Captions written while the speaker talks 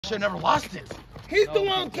should have never lost it. He's the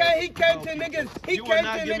one he came to niggas. He came to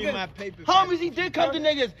niggas. Homies, he did come to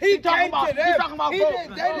niggas. He talking came to them. He talking about He votes.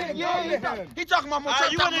 did- they didn't Yeah, come to him. he talking about more.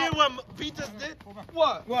 You want to hear what Pete just did?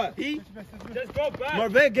 What? What? He Just go back.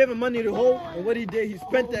 Marvin gave him money to hold, and what he did, he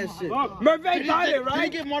spent that shit. Mervin got it, Did he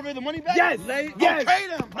right? give Marvin the money back? Yes. Yes. Trade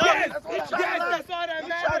him. No, Yes. that's all Yes. that matters. That's all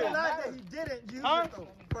that matters. that he didn't use Huh? it though,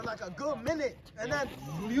 for like a good minute, and then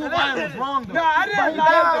You lying was wrong though. No, I didn't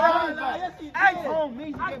lie. Ask home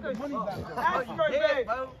needs to get the money back. Ask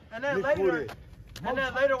Mervin. And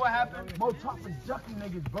then later, what happened? Mo Top is ducking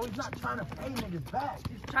niggas, bro. He's not trying to pay niggas back.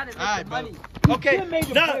 He's trying to make Alright, the bro. money. Okay, He did make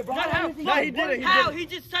it no, play, bro. Not how. no, he didn't. How? He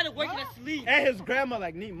just started working at sleep. And his grandma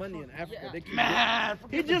like need money in Africa. They keep Man,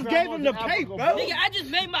 he just gave him the pay, bro. Nigga, I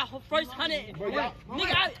just made my first 100. Nigga,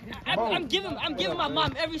 I'm giving my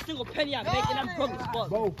mom every single penny I make, and I'm broke as fuck.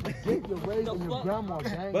 Bro, forget your raising The your fuck? grandma,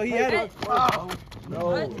 gang. But he had it.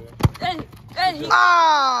 No. And he.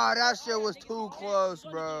 Ah, that shit was too close,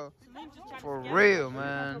 bro. For real,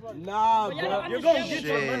 man. Nah, bro. You're gonna get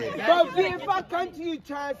Shit. Bro, if I come to you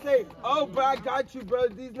trying to say, oh, bro, I got you, bro.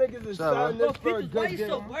 These niggas is selling this for a Why good you game.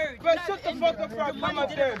 so worried? Bro, shut the fuck up before I come up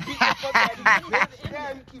there and beat the fuck out of you, bitch.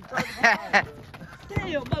 Damn, you keep talking about it.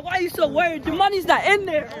 Damn, like, why are you so worried? The money's not in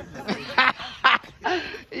there.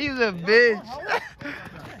 He's a bitch.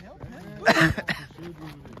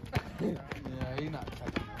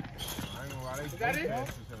 Is that it?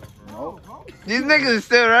 These niggas is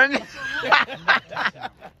still running.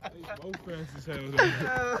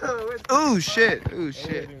 Ooh, shit. Ooh,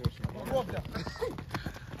 shit.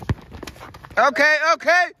 Okay,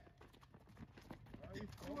 okay.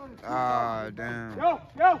 Ah, damn. Yo.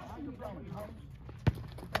 I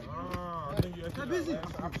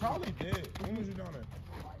probably did. When was you down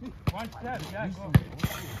there? One step, yeah, go.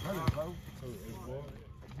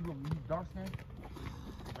 You gonna leave dark skin?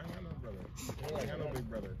 I ain't got no brother. I ain't got no big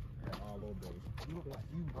brother. I got all little brothers. You look like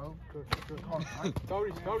you, bro.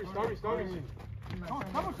 Story.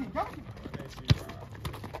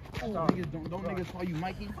 Don't niggas call you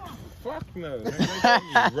Mikey? Fuck no. They call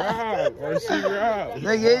me Rob or C Rob.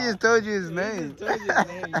 Nigga, he just told you his name.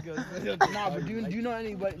 Nah, but do you know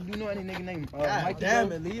any nigga named Mikey?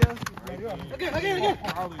 damn it, Leah. Again.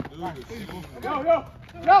 Probably do this.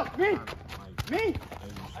 Yo, me.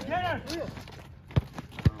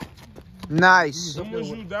 Nice. When was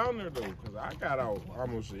you down there though? Cause I got out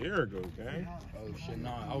almost a year ago, gang. Oh shit,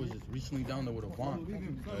 nah, I was just recently down there with a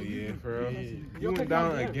Vaughn. Oh yeah, for real. You went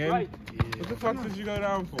down again? What the fuck did you go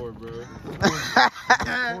down for, bro?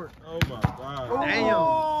 Oh my god.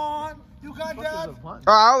 Damn. You got that? Oh,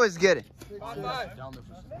 I always get it. Down there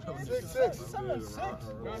for 6-6.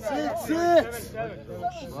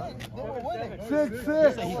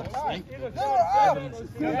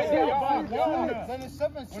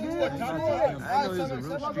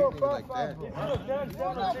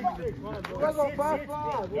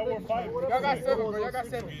 Y'all got 7, bro. Y'all got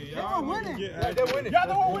 7. Y'all winning. They're winning. Y'all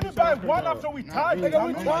the one winning by 1 after we tied. Nigga,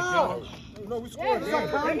 we 12. No, we scored.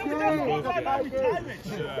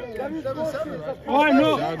 Oh, I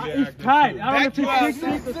know. It's tied. I don't know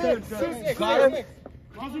if it's 6-6 or 7.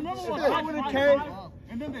 I would have came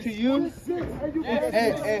to you.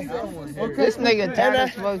 Hey. This nigga tired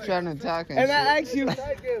as fuck trying to talk and And I shit.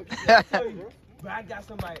 asked you, but I got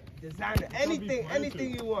somebody designer.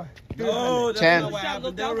 Anything you want. No, Champ. that's not what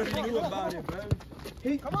happened. They already knew about it, bro.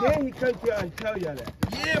 Then he come to you and tell you that.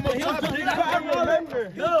 Yeah, my top I remember.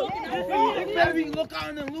 Big baby, look out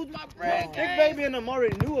and lose my bread. Big Baby and them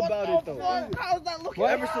already knew about it though. How is that looking?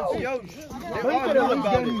 Ever since yo, they all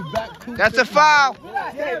knew about it. That's a foul.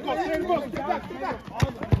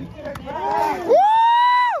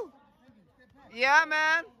 Woo! Yeah,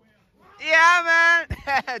 man. Yeah,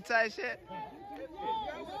 man. Tight shit.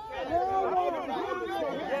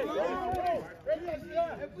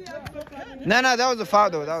 No, that was a foul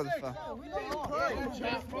though. That was a foul.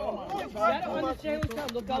 I don't understand what's trying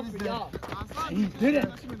to look out for y'all. He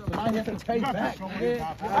didn't. I have to take back.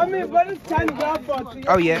 I mean, but it's time to go out for it.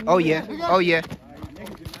 Oh yeah.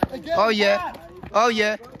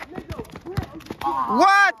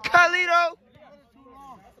 What, Carlito?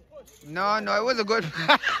 No, it was a good.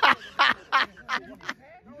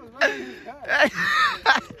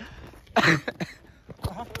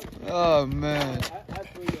 Oh man.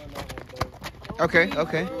 Okay.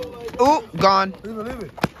 Ooh, gone. Leave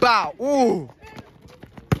it. Bow. Ooh.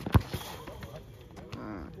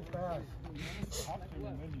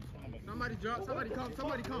 Somebody come.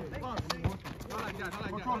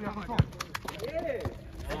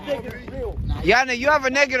 Yana, you have a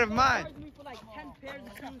negative mind.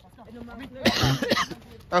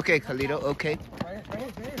 Okay, Carlito. Okay.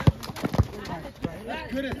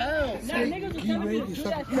 That's good as hell. Nah, niggas was telling me to do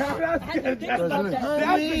that shit. I had to think about that.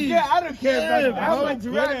 That's the kid. I don't care about that. That's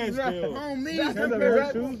good ass skill. On me. That's some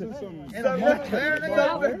good shoes and some. And a Montclair,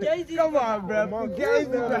 nigga. Come on, bro.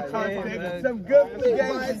 Fugazi, some good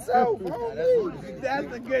Fugazi.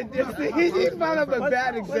 That's a good difference. He found up a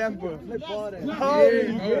bad example. They're all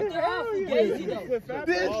Fugazi though.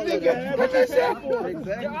 This nigga, what's your sample?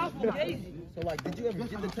 They're all Fugazi. So, like, did you ever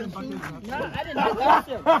get the tennis shoes? Nah, I didn't know that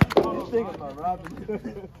shit.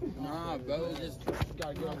 Nah, bro. Just you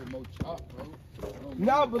gotta get on with more chop, bro.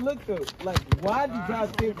 No, but look though, like, why did y'all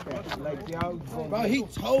think that? Like, y'all. Bro, he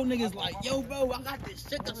told niggas like, yo, bro, I got this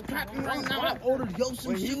shit that's cracking right now. I ordered yo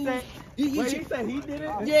some shoes. He said he did it?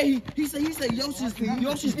 Yeah, he said Yoshi's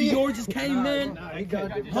Dior just came in.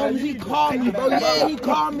 Homie, he called me, bro. Yeah, he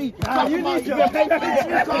called me. Talking about you pay for this. He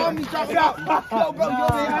called me, talking about, yo, bro,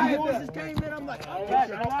 Dior just came in. I'm like, oh,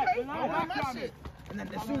 okay, my shit. And then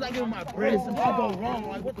as soon as I give him my bread, some shit go wrong.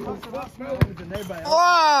 Like, what the fuck, bro?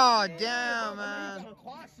 Oh, damn, man.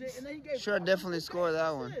 Sure, definitely score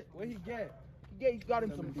that one. What he get? He got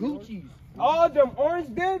him some Gucci's. All them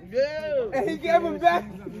orange did? Yeah. And he gave them back?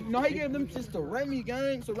 No, he gave them just to Remy,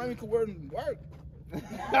 gang, so Remy could wear them to work.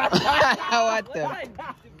 What the?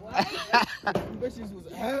 Bitches was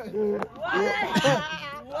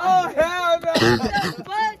Oh, hell no.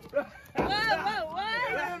 What?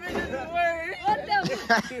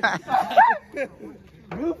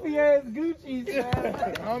 Goofy ass Gucci's, man.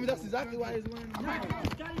 Homie, that's exactly why he's wearing them.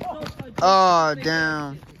 Oh,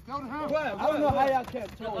 damn. I don't know how y'all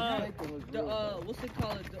kept What's it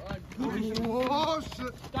called? The Gucci shoes. Oh,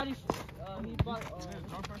 shit. Scotty, he bought,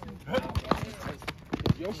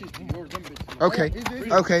 Yoshi's Dior, them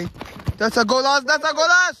bitches. Okay. That's a golas. That's a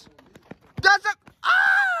golas. That's a.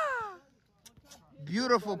 Ah!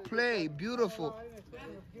 Beautiful play. Beautiful.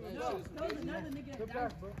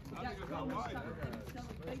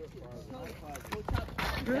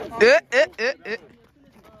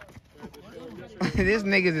 This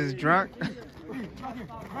niggas is drunk.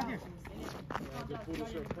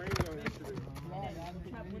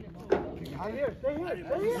 Stay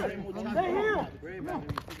here.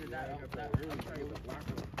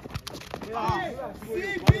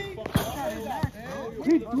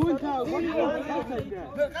 He's doing that. What are you doing like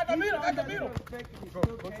that? Got the middle.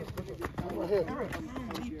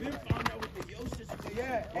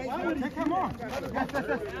 Yeah, take him on.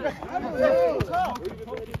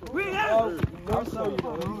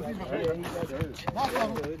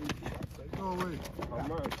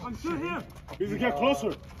 I'm still here. He's gonna get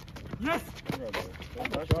closer. Yes.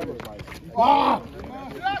 Oh!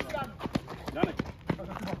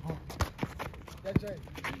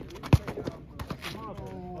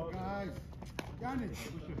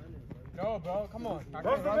 No, bro, come on.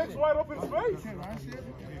 That's the next wide open space. I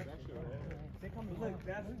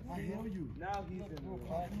know you. Now he's in.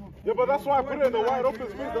 Yeah, but that's why I put it in the wide open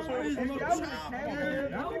space. That's why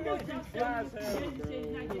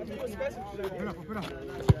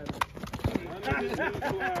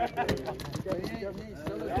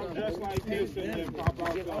Just like this and then pop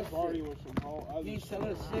out that party with some whole other shit.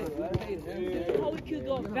 how we could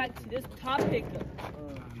go back to this topic.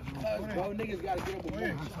 Bro, niggas gotta get up a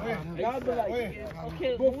Y'all be like,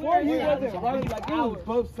 Okay, before he wasn't running, like, it was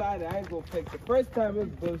both sided. I ain't gonna fix the first time it was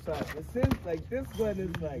both sides. But since, like, this one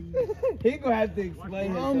is like, he gonna have to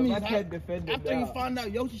explain himself. I can't defend it. After you found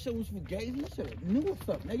out Yoshi shit was Fugazi, you should have knew what's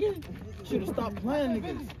up, nigga. Should have stopped playing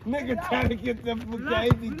niggas. Nigga trying to get the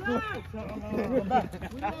Fugazi.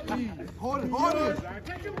 hold it.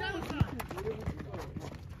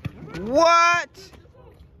 What?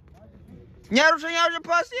 Nyaru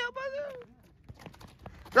pasi apa tu?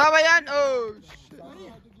 Rabayan. Oh shit.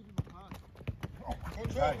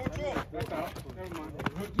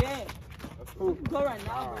 Yeah. We can go right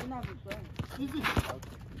now, but we're not playing.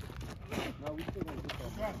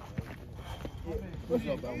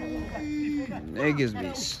 Niggas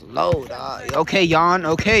be slow, dog. Okay, Jan.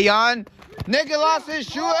 Nigga lost his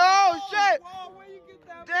shoe. Oh shit.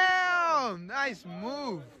 Damn. Nice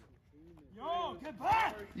move. Yo, get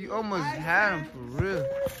back. You almost had him for real.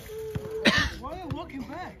 Why are you looking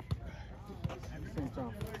back? You're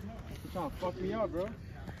trying to fuck me up, bro.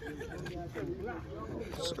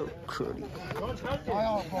 So cruddy.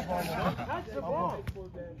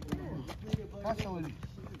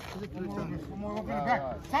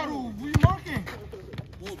 Taru, who you marking?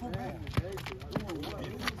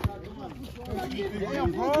 Yeah,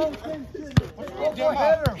 bro. Go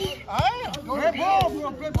header. I am. Go ahead, ball.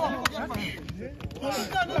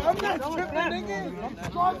 I'm not tripping, nigga.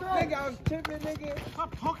 Nigga, I was tripping, nigga.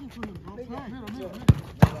 Stop talking to me, bro.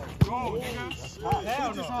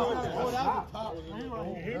 Hell no.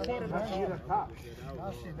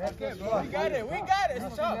 We got it.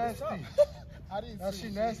 It's up. That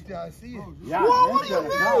shit nasty. I see it. Yeah, what do you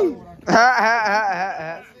mean?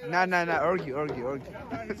 Nah. Argue.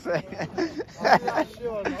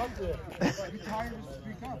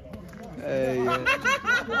 Hey, yeah.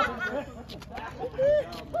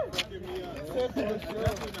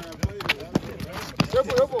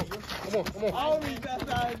 Come on.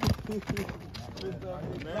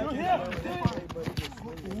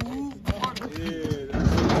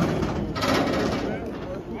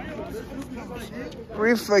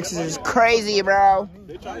 Reflexes is crazy, bro.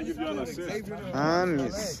 They try to give you an assist.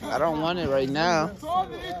 I don't want it right now.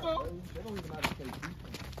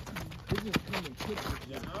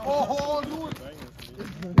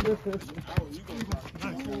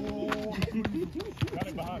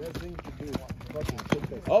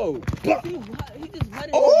 Oh. He just let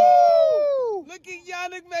it. Oh! Look at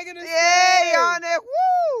Yannick making a Yeah, Yannick.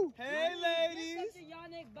 Woo! Hey, ladies.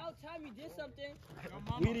 Yannick, about time you did something.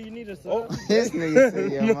 Weedy, you need a Oh. This nigga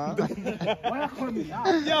said, yeah, mom.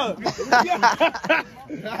 Yo.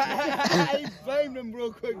 He blamed him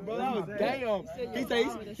real quick, bro. That was damn.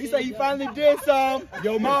 He said he finally did some.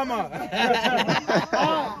 Yo, mama.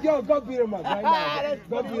 Yo, go beat him up right now.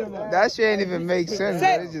 Go beat him up. That shit ain't even make sense.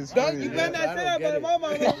 But it's just funny. You better not say that about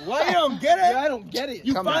mama. Why you don't get it? I don't get it.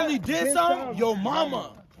 You Come finally did some? Yo,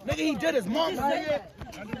 mama. Nigga, he did his mama. Nigga.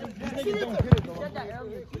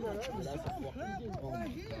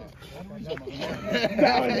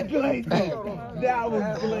 That was Blake. That was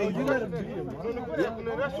Blake. You let him beat him.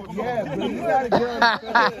 Yeah, but you gotta get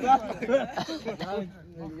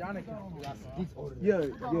Yo,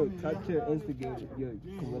 touch your instigator. Yo,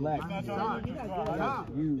 relax.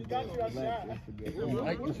 You relax, instigator.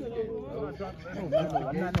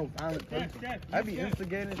 I'm not no violent person. I be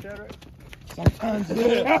instigating shit, right? Sometimes,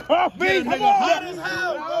 yeah. Come on! Hot as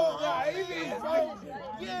hell, bro.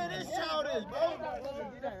 Yeah, this childish, bro.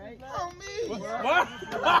 On me. What?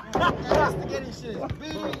 Instigating shit.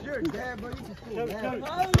 You're a dad, bro. You can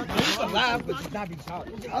laugh, but just not be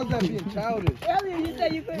childish. How's that being childish? Earlier you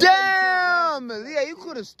said you couldn't. Damn! Leah, you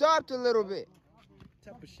could have stopped a little bit.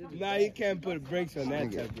 Nah, you can't put brakes on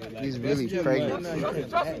that type of He's really pregnant.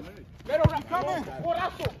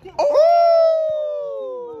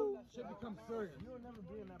 Oh!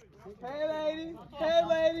 Hey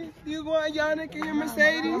ladies, you going Yannick in your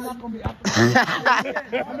Mercedes? I'm not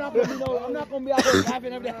gonna be out there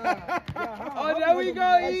laughing every day. Oh, there we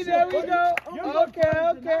go, E, there we go.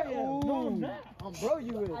 Okay. Ooh. Bro,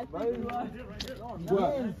 you is, bro.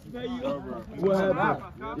 What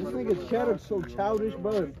happened? This nigga Cheddar's so childish,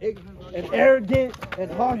 bro, and arrogant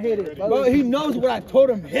and hard-headed, bro. Bro, he knows what I told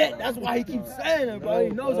him hit. That's why he keeps saying it, bro. He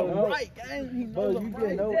knows I'm right, gang. He knows I'm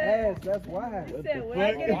right. No ass, that's why.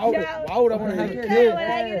 Why would I want to have a kid?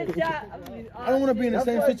 I don't want to be in the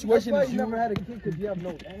same situation as you. You never had a kid because you have no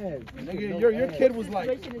ass. Nigga, your kid was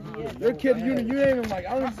like, your kid, you ain't even like,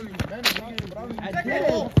 I don't see you, man. I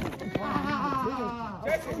did.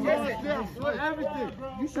 Everything.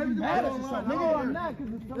 You should be mad at yourself. Nigga, I'm not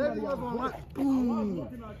because it's somebody else. What?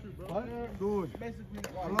 Good.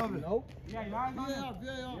 I love it. Nope.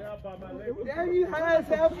 Damn, you high as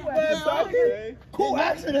hell for that talking. Cool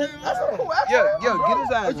accident. That's a cool accident. Yo, get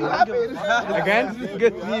his ass. You happy? Again?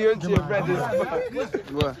 Good to you. This shit red as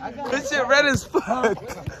fuck. What? This shit red as fuck.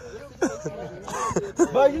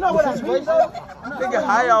 But you know what I'm saying, though? Nigga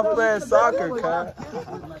high off playing soccer, cuz.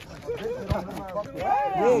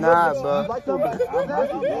 Nah, bro.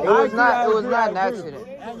 It was not an accident.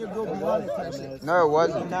 No, it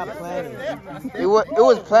wasn't. It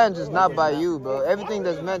was planned, just not by you, bro. Everything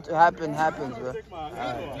that's meant to happen happens, bro.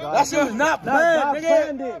 That shit was not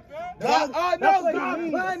planned, nigga. God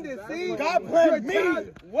planned it, see? God planned me.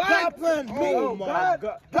 What? God planned me. Oh my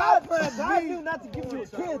God. God planned me. God knew not to give you a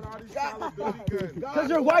kid. Because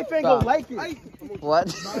your wife ain't gonna like it.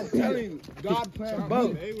 What? I'm telling you, God planned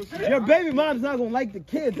both. Your baby mom's not gonna like the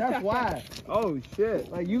kids, that's why. Oh shit.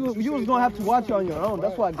 Like you was gonna have to watch on your own.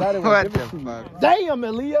 That's why God didn't want to give it to you. Damn,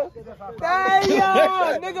 Aaliyah.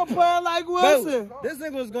 Damn, nigga playing like Wilson. Bro, this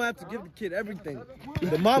nigga was gonna have to give the kid everything.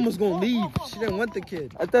 The mom was gonna leave. She didn't want the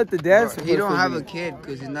kid. I thought the dad's He don't have a kid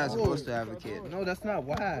because he's not supposed to have a kid. No, that's not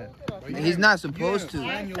why. He's not supposed to.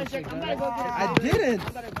 I didn't.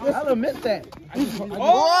 I'll admit that.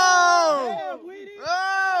 Whoa!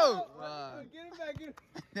 Whoa! Get him back.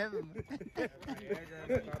 Never mind.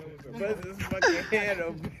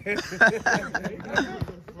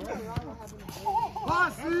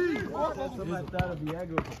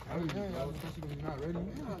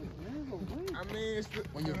 I mean, it's the,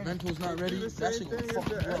 When your mental's not ready, it's that the shit same gonna thing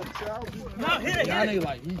fuck as you the up. child. No, hit it. Y'all nigga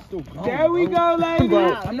like, he's still grown. There we go, ladies.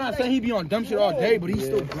 Bro, I'm not saying he be on dumb shit all day, but he's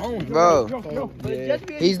still grown. bro,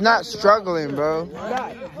 he's not struggling, bro.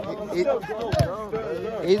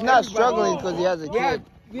 He's not struggling because he has a kid.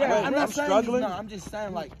 Yeah, I'm not struggling. I'm just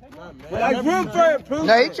saying like Room for improvement.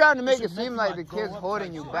 No, he's trying to make it seem like the kid's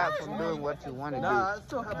holding you back from doing what you want to I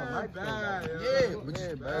still have a life. Yeah, but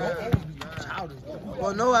yeah, childish.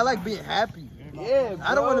 Well, no, I like being happy. Yeah, bro.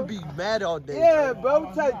 I don't want to be mad all day. Yeah, bro.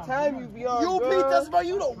 What type of time you be on, You bro? beat us, bro.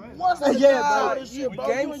 You the worst. Yeah, bro. Shit, You bro.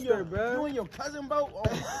 gangster, bro. You and your cousin, bro.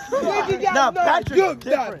 Nah, Patrick's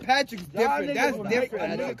different. Patrick's different. That's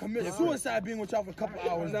different. That Nigga commit suicide being with y'all for a couple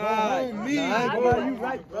hours. Nah, me, bro. You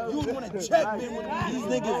right, bro. You want to check me with these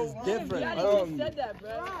niggas is different, bro. said that,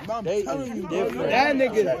 bro. I'm telling you, different. That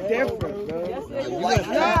nigga's different, bro.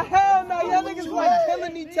 Nah, hell no. Y'all niggas like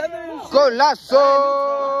killing each other and shit. Go Lasso!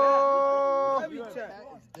 Every time.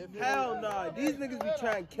 Hell nah. These niggas be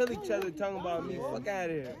trying to kill each other talking about me. Fuck out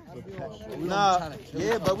of here. Nah,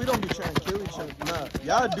 yeah, but we don't be trying to kill each other. Nah,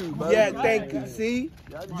 y'all do, bro. Yeah, thank you. See?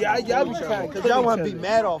 Y'all be trying to Cause kill y'all each want to other. be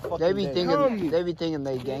mad all fucking They be day. thinking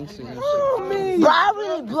they gangsters and shit. Me. Bro, I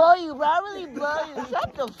really blow you, bro. I really blow you.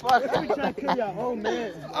 Shut the fuck up. Trying to kill your own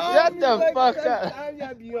man. Shut the fuck up.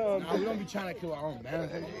 Y'all be on, Nah, we don't be trying to kill our own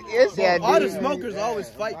man. Yes, yeah, All the dude. smokers always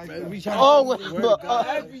fight, bro. We trying Oh, to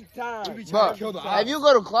every time. we trying bro, to kill the if you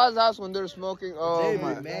go to Claude's house when they're smoking, oh They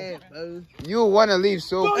my, be mad, bro. you want to leave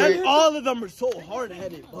so quick. And all of them are so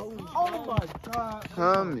hard-headed, bro. Oh my god.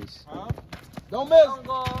 Homies. Don't miss.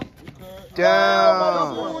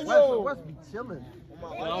 Damn. West be chilling.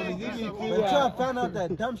 Until I found out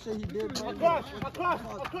that dumb shit he did, bro.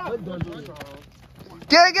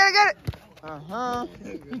 Get it. Uh-huh.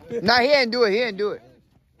 Nah, he ain't do it.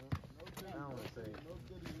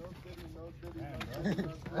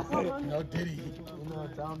 No Diddy. You know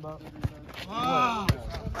what I'm talking about?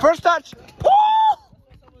 First touch. Woo!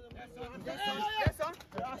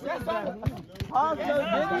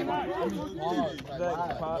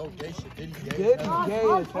 Diddy gay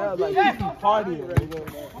as hell, like he be partying.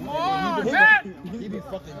 He be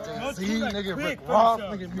fucking Tennessee, nigga, Rick Ross,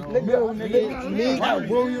 nigga, Me,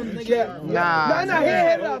 William, nigga. Nah. he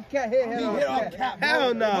hit off cat.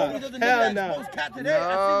 Hell no.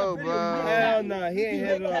 No, bro. Hell no, he ain't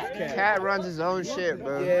hit off cat. Cat runs his own shit,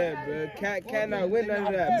 bro. Yeah, bro. Cat not with none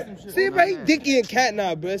of that. See, bro, he Dicky and Cat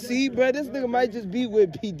now, bro. See, bro, this nigga might just be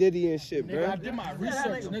with P. Diddy and shit, bro. I did my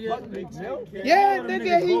research, nigga. Yeah,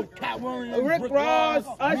 nigga, he Rick Ross,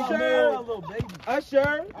 Usher,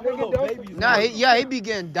 nigga, don't. Nah, he be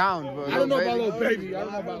getting down, bro. I don't know about Lil Lil Baby. I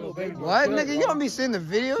don't know about Lil Baby. What, nigga? You don't be seeing the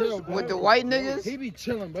videos with the white niggas? He be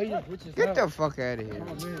chilling, bro. He just rich as Get hell. the fuck out of here.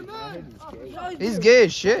 He's gay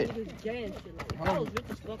as shit.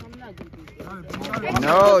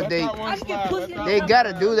 No, they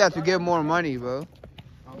gotta do that to get more money, bro.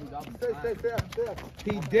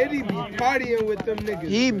 P. Diddy be partying with them niggas.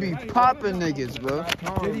 He be popping niggas, bro.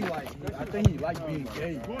 Diddy I think he like being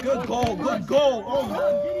gay. Good goal.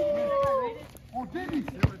 Oh, Diddy,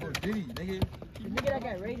 nigga. The nigga that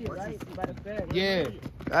got raided, right? By the Fed. Yeah.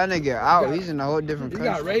 That nigga out. He's in a whole different He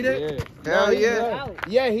country. got raided? Hell he yeah. left.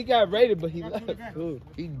 Yeah, he got raided, but he left. Who?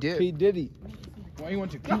 He P. did. Diddy. When he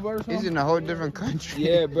went to Cuba or something? He's in a whole different country.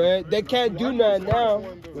 Yeah, bro. They can't do nothing now.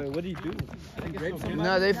 Wait, what'd he do?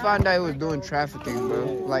 No, they found out he was doing trafficking, bro.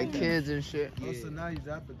 Like kids and shit. so now he's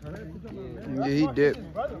out the country. Yeah, he did. He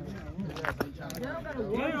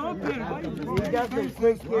got some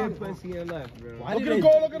quick kid pussy and left, bro. Look at the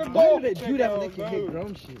goal, look at the goal. Why do they do that when they can hit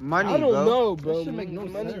grown shit? Money, I don't bro. know, bro. That shit make no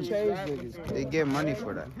Money sense. change niggas. They get money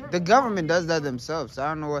for that. The government does that themselves. So I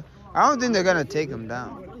don't know what. I don't think they're gonna take him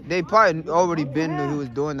down. They probably already been knew he was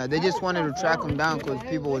doing that. They just wanted to track him down because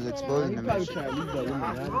people was exposing him and shit.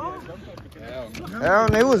 Hell,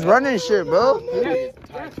 he was running shit, bro.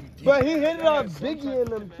 But he hit it off Biggie and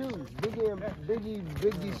them too.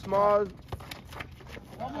 Biggie Smalls.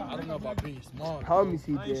 I don't know about being small. Homies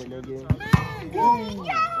he did, nigga.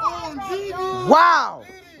 Wow.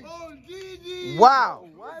 Wow.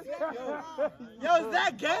 Yo, is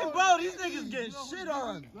that game, bro? These niggas getting shit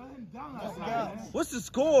on. What's the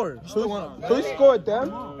score? Who scored them?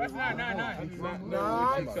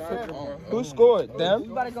 Who scored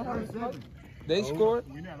them? They scored?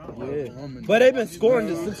 Yeah. But they've been scoring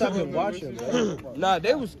this since I've been watching, bro. Nah,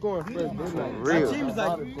 they was scoring first. They like, Real.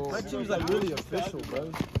 My team's like really official,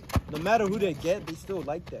 bro. No matter who they get, they still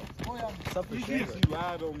like that. Except for Shane.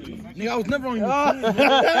 Lied on me. Nigga, I was never on your team.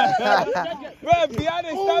 Bro, be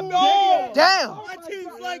honest, stop me. Damn. My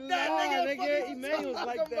team's like that, nigga. Emmanuel's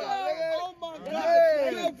like that. Oh my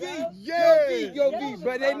God. Yo, B,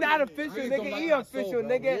 but they not official, nigga. He official,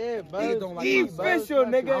 nigga. He official,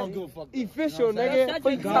 nigga. Official, nigga.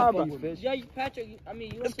 What you talking about? Yeah, Patrick, I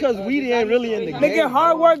mean, you. It's because we ain't really in the game. Nigga,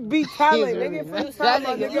 hard work beat talent, nigga. What you talking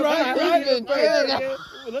about, nigga? He's been chilling.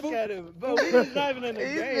 Look at him. But we just not even in the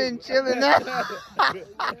He's game. been chilling now.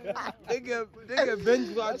 Nigga,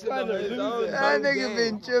 binge watching on his own. That nigga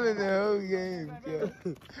been chilling the whole game. Yo.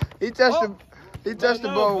 He touched the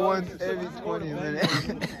ball once every 20 minutes.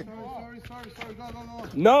 Sorry. Go.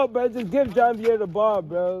 No, bro, just give John Pierre the ball,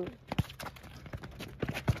 bro.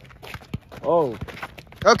 Oh.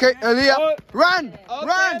 Okay, Aaliyah, run!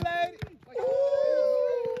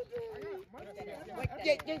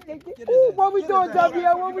 Ooh, what we doing, John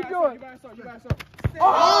Pierre? What we doing?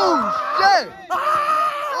 Oh, shit!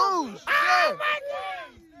 Oh, shit!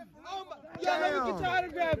 Yo,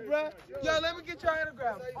 let me get your autograph,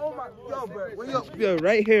 bro. Oh my, yo, bro. Yo,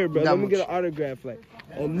 right here, bro. Let me get an autograph, like,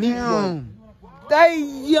 on me, bro.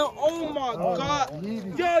 Yo, oh my God.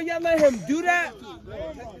 Yo, y'all let him do that?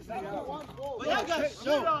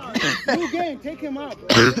 New game, take him out,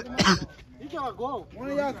 bro. He gotta go. One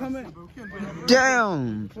of y'all come in.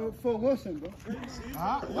 Damn! For Wilson, bro.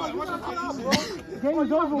 Game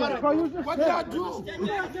is over with, bro. What did I do?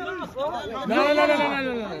 No.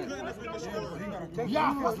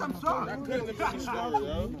 Yeah, for some song.